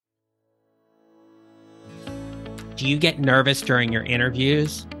Do you get nervous during your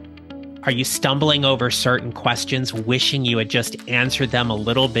interviews? Are you stumbling over certain questions, wishing you had just answered them a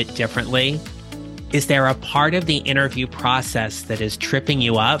little bit differently? Is there a part of the interview process that is tripping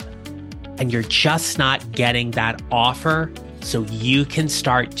you up and you're just not getting that offer so you can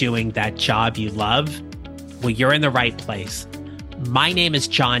start doing that job you love? Well, you're in the right place. My name is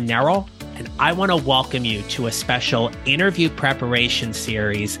John Nerrill, and I want to welcome you to a special interview preparation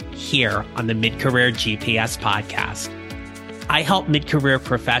series here on the Mid-Career GPS podcast. I help mid-career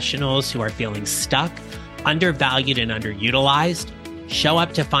professionals who are feeling stuck, undervalued, and underutilized show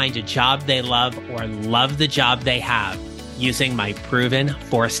up to find a job they love or love the job they have using my proven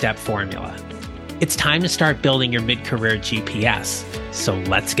 4-step formula. It's time to start building your mid-career GPS, so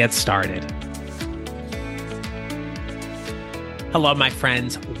let's get started. Hello, my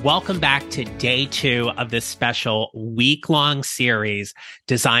friends. Welcome back to day 2 of this special week-long series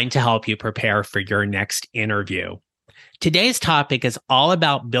designed to help you prepare for your next interview. Today's topic is all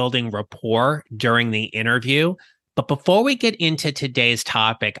about building rapport during the interview. But before we get into today's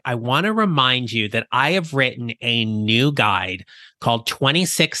topic, I want to remind you that I have written a new guide called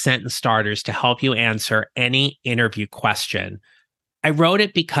 26 Sentence Starters to help you answer any interview question. I wrote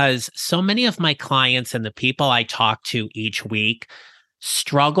it because so many of my clients and the people I talk to each week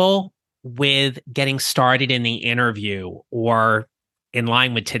struggle with getting started in the interview, or in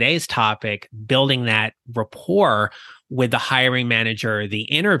line with today's topic, building that rapport with the hiring manager or the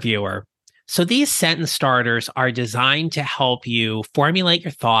interviewer. So these sentence starters are designed to help you formulate your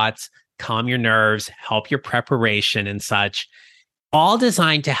thoughts, calm your nerves, help your preparation and such, all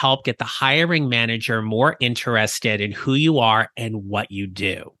designed to help get the hiring manager more interested in who you are and what you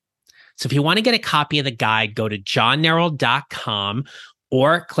do. So if you want to get a copy of the guide, go to johnnerrill.com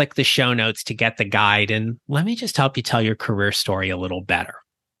or click the show notes to get the guide. And let me just help you tell your career story a little better.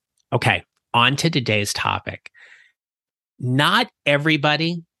 Okay, on to today's topic. Not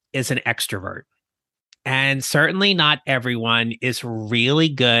everybody is an extrovert. And certainly not everyone is really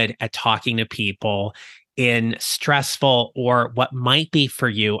good at talking to people in stressful or what might be for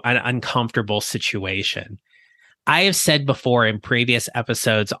you an uncomfortable situation. I have said before in previous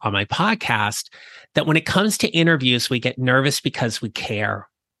episodes on my podcast that when it comes to interviews, we get nervous because we care.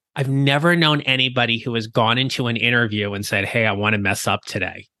 I've never known anybody who has gone into an interview and said, "Hey, I want to mess up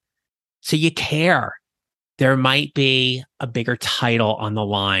today." So you care. There might be a bigger title on the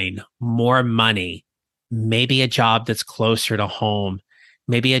line, more money, maybe a job that's closer to home,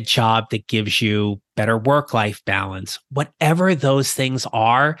 maybe a job that gives you better work-life balance. Whatever those things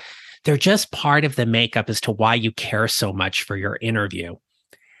are, they're just part of the makeup as to why you care so much for your interview.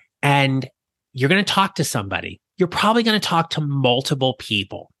 And you're going to talk to somebody. You're probably going to talk to multiple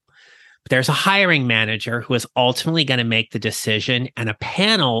people. But there's a hiring manager who is ultimately going to make the decision, and a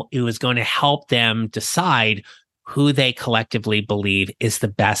panel who is going to help them decide who they collectively believe is the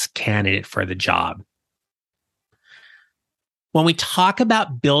best candidate for the job. When we talk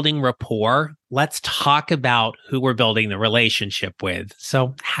about building rapport, let's talk about who we're building the relationship with.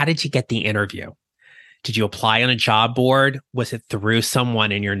 So how did you get the interview? Did you apply on a job board? Was it through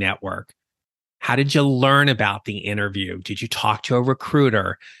someone in your network? How did you learn about the interview? Did you talk to a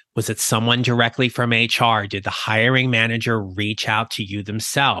recruiter? Was it someone directly from HR? Did the hiring manager reach out to you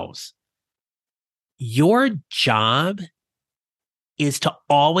themselves? Your job is to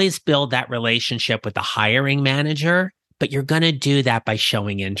always build that relationship with the hiring manager, but you're going to do that by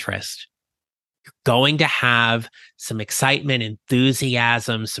showing interest. You're going to have some excitement,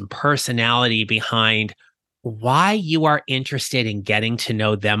 enthusiasm, some personality behind why you are interested in getting to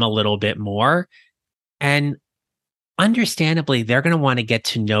know them a little bit more. And understandably, they're going to want to get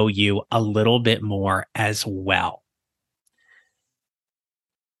to know you a little bit more as well.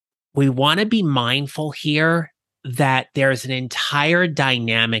 We want to be mindful here that there's an entire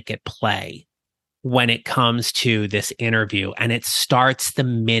dynamic at play when it comes to this interview, and it starts the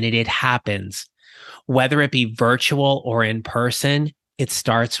minute it happens. Whether it be virtual or in person, it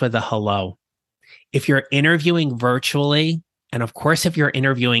starts with a hello. If you're interviewing virtually, and of course, if you're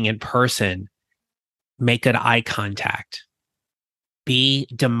interviewing in person, make good eye contact. Be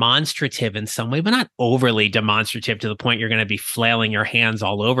demonstrative in some way, but not overly demonstrative to the point you're going to be flailing your hands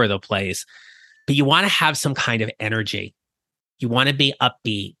all over the place. But you want to have some kind of energy. You want to be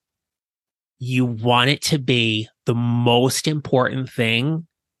upbeat. You want it to be the most important thing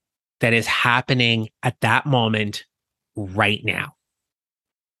that is happening at that moment right now.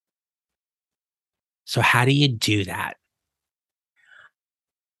 So how do you do that?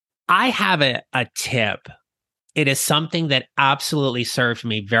 I have a tip. It is something that absolutely served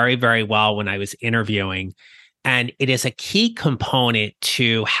me very, very well when I was interviewing. And it is a key component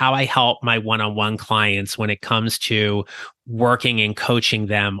to how I help my one-on-one clients when it comes to working and coaching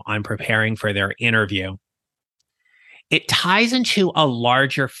them on preparing for their interview. It ties into a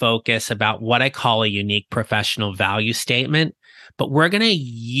larger focus about what I call a unique professional value statement, but we're going to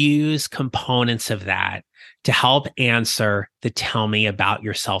use components of that to help answer the tell me about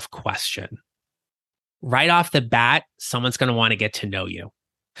yourself question. Right off the bat, someone's going to want to get to know you.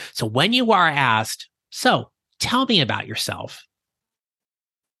 So when you are asked, so tell me about yourself,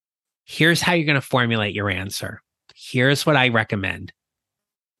 here's how you're going to formulate your answer. Here's what I recommend.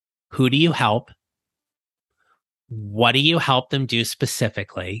 Who do you help? What do you help them do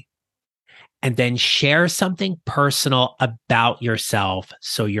specifically? And then share something personal about yourself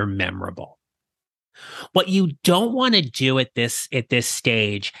so you're memorable. What you don't want to do at this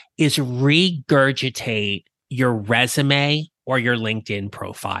stage is regurgitate your resume or your LinkedIn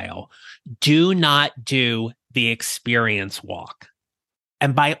profile. Do not do the experience walk.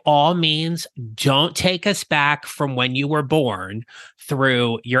 And by all means, don't take us back from when you were born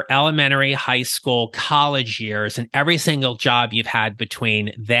through your elementary, high school, college years, and every single job you've had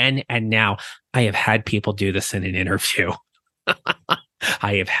between then and now. I have had people do this in an interview.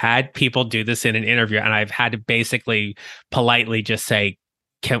 I have had people do this in an interview, and I've had to basically politely just say,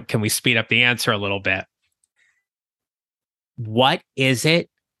 can we speed up the answer a little bit? What is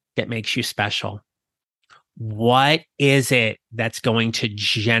it that makes you special? What is it that's going to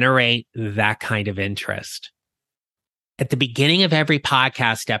generate that kind of interest? At the beginning of every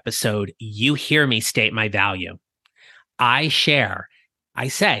podcast episode, you hear me state my value. I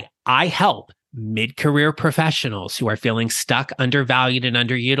say, I help mid-career professionals who are feeling stuck, undervalued, and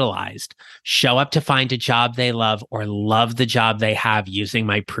underutilized show up to find a job they love or love the job they have using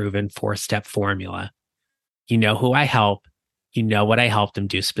my proven 4-step formula. You know who I help. You know what I help them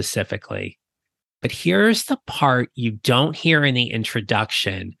do specifically. But here's the part you don't hear in the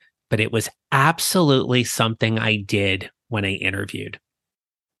introduction, but it was absolutely something I did when I interviewed.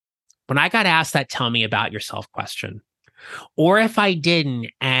 When I got asked that tell me about yourself question, or if I didn't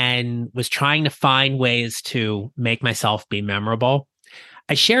and was trying to find ways to make myself be memorable,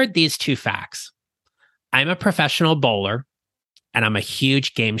 I shared these 2 facts. I'm a professional bowler and I'm a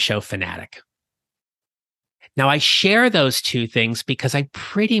huge game show fanatic. Now, I share those 2 things because I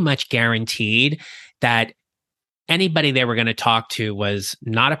pretty much guaranteed that anybody they were going to talk to was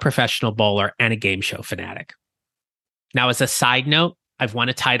not a professional bowler and a game show fanatic. Now, as a side note, I've won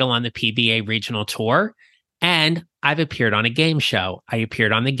a title on the PBA regional tour, and I've appeared on a game show. I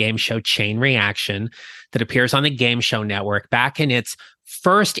appeared on the game show Chain Reaction that appears on the Game Show Network back in its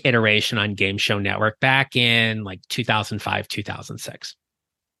first iteration on Game Show Network back in like 2005, 2006.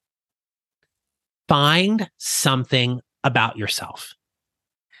 Find something about yourself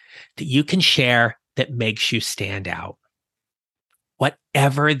that you can share that makes you stand out.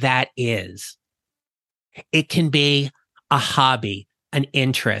 Whatever that is. It can be a hobby, an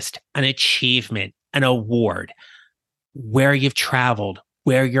interest, an achievement, an award, where you've traveled,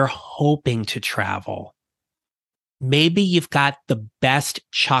 where you're hoping to travel. Maybe you've got the best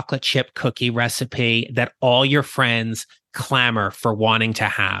chocolate chip cookie recipe that all your friends clamor for wanting to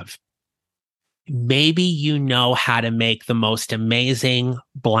have. Maybe you know how to make the most amazing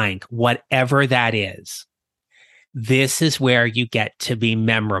blank, whatever that is. This is where you get to be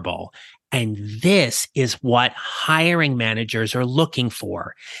memorable. And this is what hiring managers are looking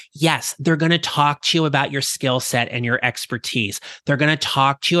for. Yes, they're going to talk to you about your skill set and your expertise. They're going to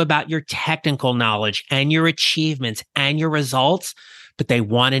talk to you about your technical knowledge and your achievements and your results, but they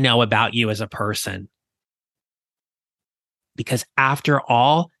want to know about you as a person. Because after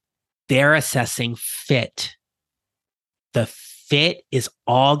all, they're assessing fit. The fit is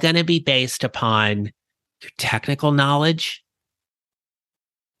all going to be based upon your technical knowledge,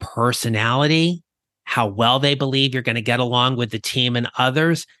 personality, how well they believe you're going to get along with the team and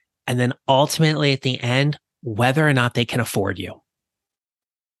others, and then ultimately at the end, whether or not they can afford you.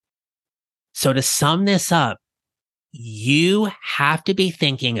 So to sum this up, you have to be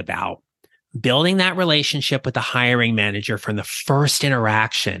thinking about building that relationship with the hiring manager from the first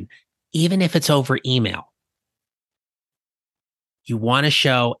interaction, even if it's over email. You want to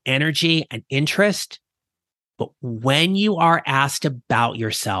show energy and interest, but when you are asked about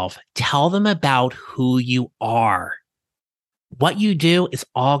yourself, tell them about who you are. What you do is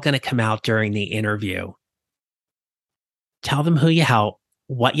all going to come out during the interview. Tell them who you help,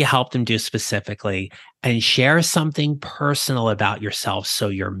 what you help them do specifically, and share something personal about yourself so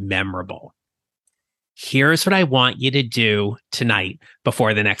you're memorable. Here's what I want you to do tonight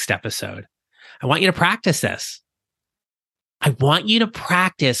before the next episode. I want you to practice this. I want you to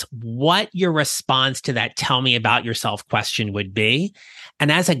practice what your response to that tell me about yourself question would be.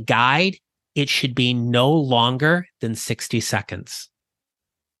 And as a guide, it should be no longer than 60 seconds.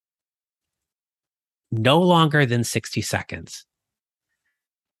 No longer than 60 seconds.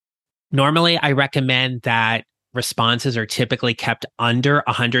 Normally, I recommend that responses are typically kept under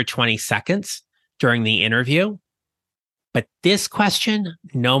 120 seconds during the interview. But this question,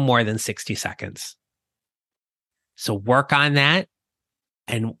 no more than 60 seconds. So work on that.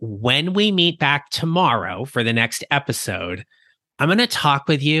 And when we meet back tomorrow for the next episode, I'm going to talk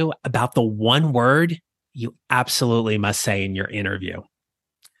with you about the one word you absolutely must say in your interview.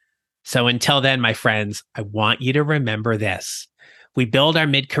 So until then, my friends, I want you to remember this. We build our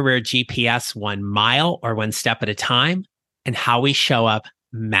mid-career GPS 1 mile or 1 step at a time, and how we show up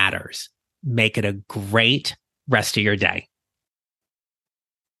matters. Make it a great rest of your day.